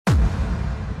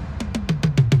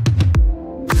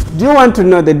Do you want to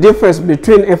know the difference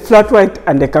between a flat white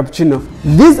and a cappuccino?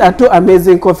 These are two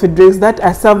amazing coffee drinks that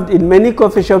are served in many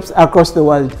coffee shops across the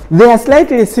world. They are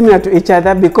slightly similar to each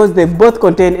other because they both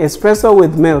contain espresso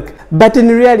with milk. But in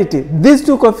reality, these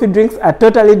two coffee drinks are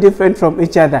totally different from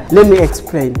each other. Let me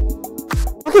explain.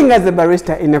 Working as a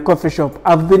barista in a coffee shop,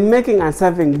 I've been making and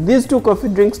serving these two coffee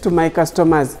drinks to my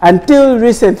customers. Until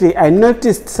recently, I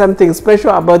noticed something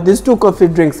special about these two coffee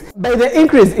drinks. By the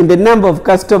increase in the number of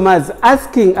customers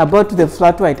asking about the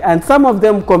flat white and some of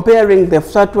them comparing the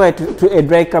flat white to a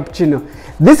dry cappuccino.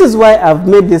 This is why I've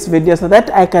made this video, so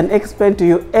that I can explain to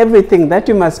you everything that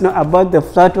you must know about the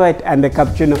flat white and the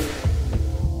cappuccino.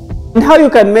 And how you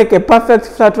can make a perfect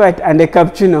flat white and a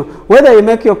cappuccino, whether you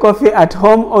make your coffee at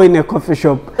home or in a coffee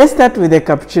shop. Let's start with the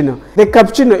cappuccino. The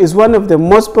cappuccino is one of the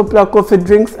most popular coffee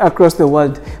drinks across the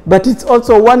world, but it's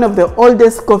also one of the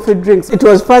oldest coffee drinks. It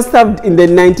was first served in the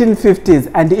 1950s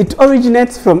and it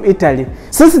originates from Italy.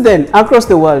 Since then, across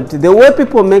the world, the way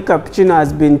people make cappuccino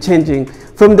has been changing.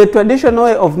 From the traditional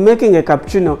way of making a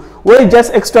cappuccino, where you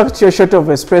just extract your shot of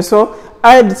espresso,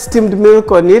 add steamed milk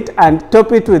on it and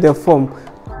top it with a foam,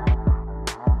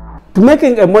 to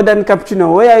making a modern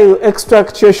cappuccino where you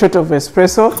extract your shot of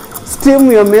espresso,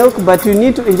 steam your milk, but you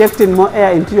need to inject in more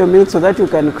air into your milk so that you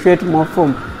can create more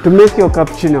foam to make your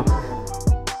cappuccino.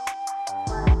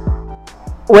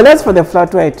 Whereas for the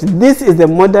flat white, this is the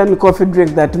modern coffee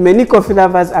drink that many coffee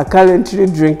lovers are currently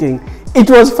drinking. It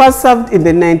was first served in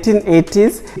the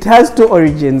 1980s. It has two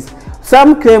origins.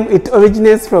 Some claim it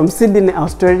originates from Sydney,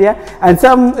 Australia, and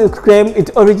some claim it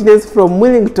originates from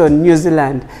Wellington, New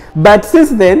Zealand. But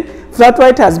since then, flat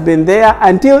white has been there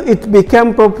until it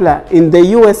became popular in the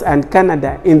US and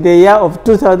Canada in the year of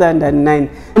 2009.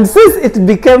 And since it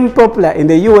became popular in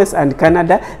the US and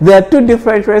Canada, there are two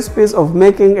different recipes of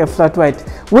making a flat white.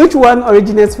 Which one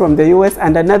originates from the US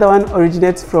and another one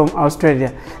originates from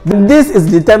Australia. This is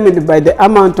determined by the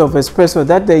amount of espresso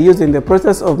that they use in the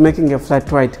process of making a flat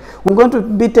white. We're going to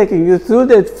be taking you through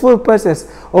the full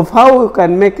process of how we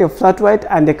can make a flat white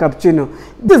and a cappuccino.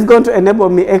 This is going to enable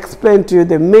me explain to you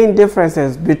the main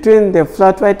differences between the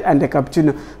flat white and the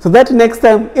cappuccino, so that next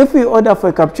time if you order for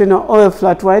a cappuccino or a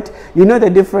flat white, you know the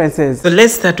differences. So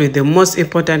let's start with the most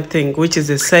important thing, which is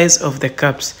the size of the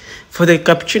cups. For the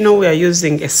cappuccino, we are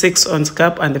using a 6-ounce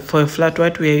cup, and for a flat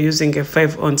white, we are using a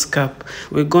 5-ounce cup.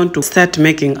 We're going to start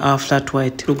making our flat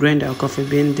white. To grind our coffee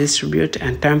bean, distribute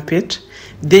and tamp it,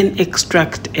 then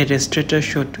extract a ristretto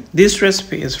shot. This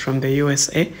recipe is from the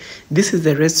USA. This is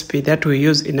the recipe that we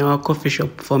use in our coffee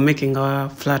shop for making our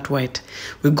flat white.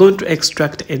 We're going to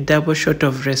extract a double shot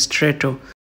of ristretto.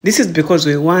 This is because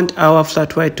we want our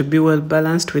flat white to be well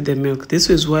balanced with the milk. This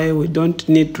is why we don't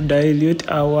need to dilute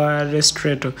our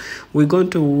ristretto. We're going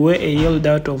to weigh a yield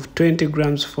out of 20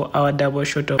 grams for our double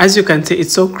shot of. As you can see,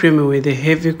 it's so creamy with a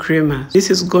heavy creamer. This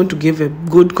is going to give a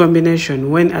good combination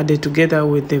when added together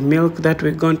with the milk that we're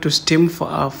going to steam for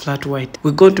our flat white. We're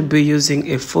going to be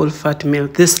using a full fat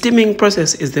milk. The steaming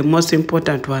process is the most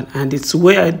important one, and it's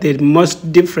where the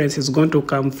most difference is going to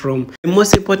come from. The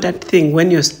most important thing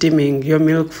when you're steaming your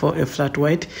milk for a flat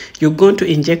white, you're going to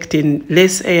inject in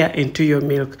less air into your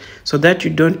milk so that you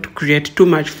don't create too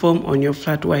much foam on your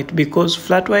flat white, because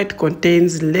flat white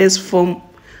contains less foam.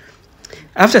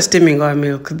 After steaming our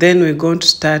milk, then we're going to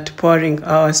start pouring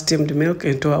our steamed milk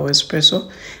into our espresso,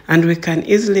 and we can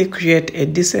easily create a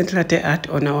decent latte art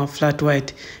on our flat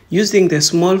white using the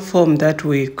small foam that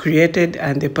we created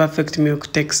and the perfect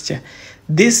milk texture.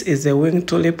 This is the wing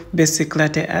tulip basic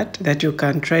latte art that you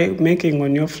can try making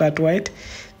on your flat white.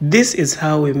 This is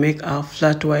how we make our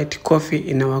flat white coffee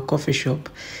in our coffee shop.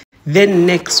 Then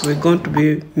next, we're going to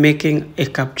be making a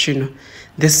cappuccino.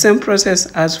 The same process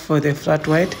as for the flat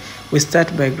white. We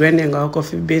start by grinding our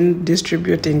coffee bean,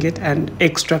 distributing it, and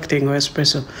extracting our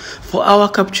espresso. For our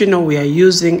cappuccino, we are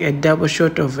using a double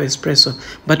shot of espresso,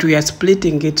 but we are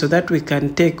splitting it so that we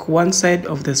can take one side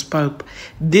of the pulp.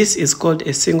 This is called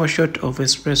a single shot of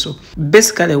espresso.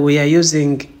 Basically, we are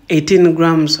using 18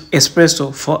 grams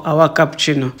espresso for our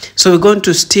cappuccino. So we're going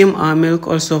to steam our milk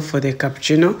also for the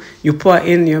cappuccino. You pour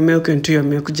in your milk into your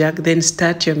milk jug, then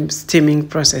start your steaming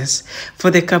process. For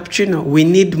the cappuccino, we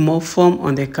need more foam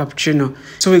on the cappuccino.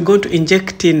 So we're going to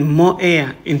inject in more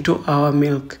air into our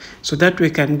milk so that we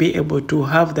can be able to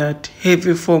have that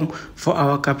heavy foam for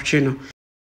our cappuccino.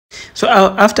 So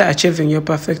after achieving your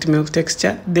perfect milk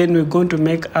texture, then we're going to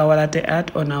make our latte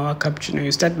art on our cappuccino.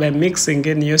 You start by mixing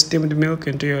in your steamed milk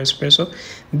into your espresso,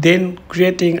 then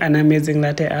creating an amazing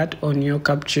latte art on your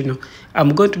cappuccino. I'm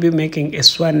going to be making a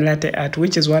swan latte art,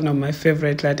 which is one of my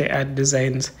favorite latte art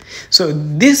designs. So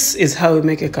this is how we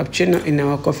make a cappuccino in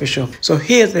our coffee shop. So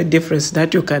here's the difference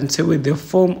that you can see with the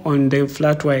foam on the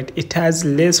flat white. It has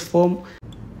less foam.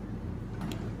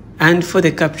 And for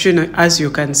the cappuccino, as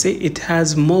you can see, it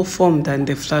has more foam than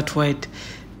the flat white.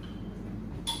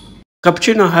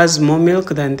 Cappuccino has more milk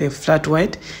than the flat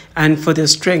white, and for the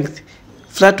strength,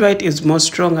 flat white is more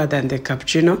stronger than the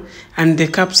cappuccino, and the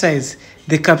cup size,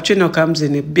 the cappuccino comes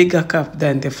in a bigger cup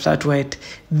than the flat white.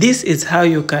 This is how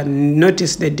you can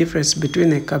notice the difference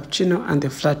between a cappuccino and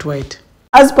the flat white.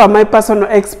 As per my personal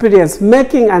experience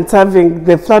making and serving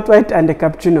the flat white and the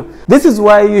cappuccino, this is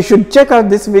why you should check out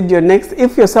this video next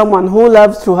if you're someone who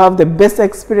loves to have the best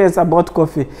experience about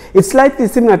coffee. It's slightly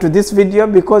similar to this video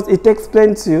because it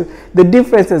explains to you the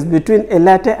differences between a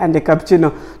latte and a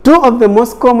cappuccino, two of the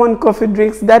most common coffee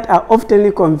drinks that are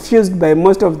often confused by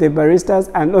most of the baristas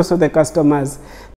and also the customers.